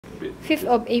bit. 5th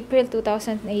of April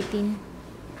 2018.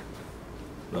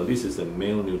 Now this is a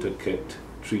male neuter cat,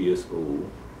 3 years old.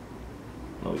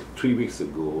 Now 3 weeks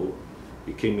ago,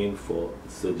 he came in for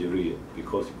surgery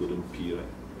because he couldn't pee, right?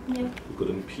 Yeah. He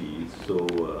couldn't pee, so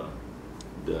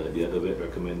the other vet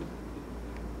recommend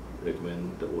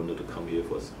the owner to come here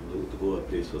to go a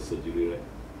place for surgery, right?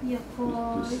 Yeah, for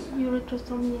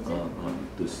urethrostomy, is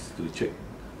it? To check,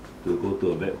 to go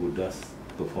to a vet who does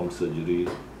perform surgery,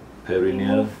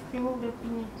 perineal, remove the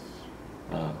penis.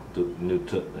 to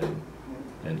neuter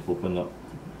and open up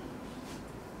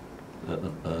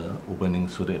opening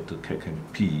so that the cat can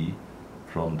pee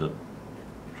from the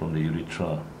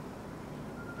urethra.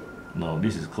 Now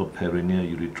this is called perineal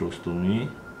urethrostomy.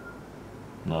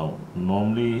 Now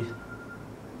normally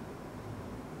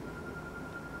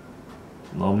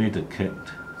the cat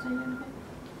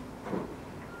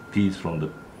pees from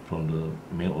the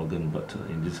male organ, but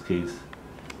in this case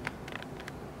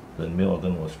the male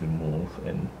organ was removed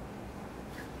and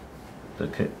the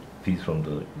cat pees from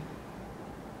the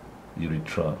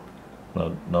urethra.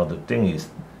 Now the thing is,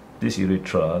 this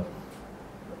urethra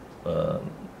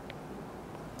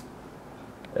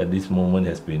at this moment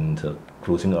has been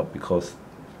closing up because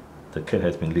the cat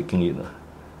has been leaking it.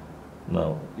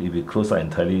 Now if it closes up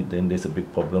entirely, then there's a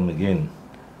big problem again,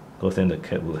 because then the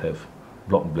cat will have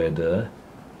blocked bladder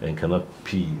and cannot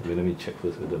pee. Wait, let me check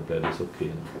first whether the bladder is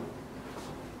okay.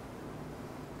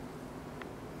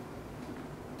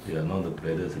 Yeah, now the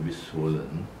bladder is a bit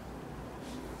swollen.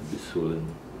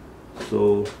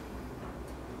 So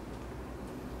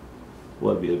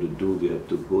what we have to do, we have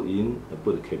to go in and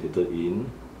put the catheter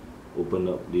in, open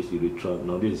up this urethra.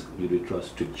 Now this is urethra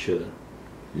stricture.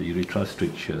 The urethra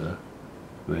stricture,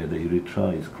 where the urethra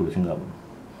is closing up.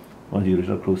 Once the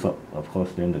urethra closes up, of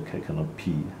course, then the cat cannot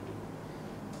pee.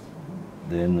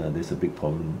 Then there's a big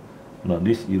problem. Now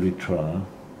this urethra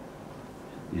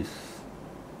is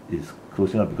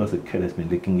closing up because the cat has been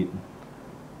licking it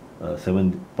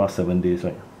past 7 days,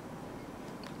 right?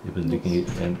 You've been licking it,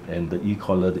 and the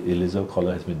e-collar, the elizal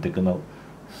collar has been taken out.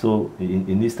 So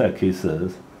in these type of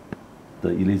cases, the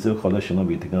elizal collar should not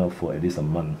be taken out for at least a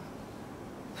month.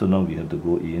 So now we have to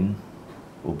go in,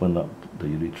 open up the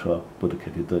urethra, put the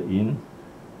catheter in,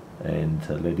 and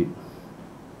let it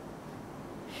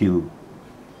heal.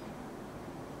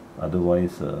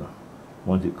 Otherwise,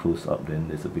 once it closes up, then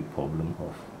there's a big problem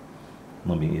of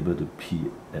not being able to pee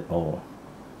at all.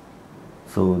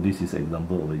 So this is an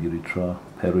example of a urethra,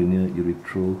 perineal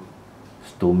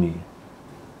urethrostomy.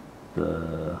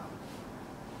 The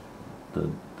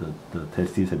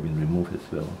testes have been removed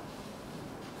as well.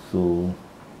 So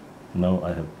now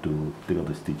I have to take out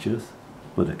the stitches,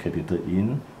 put the catheter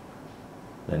in,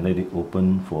 and let it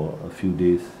open for a few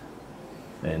days.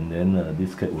 And then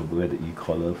this cat will wear the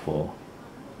e-collar for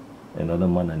another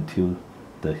month until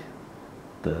the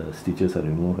stitches are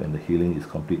removed and the healing is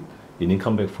complete. You need to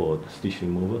come back for the stitch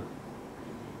removal?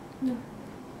 No.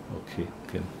 Okay,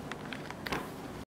 okay.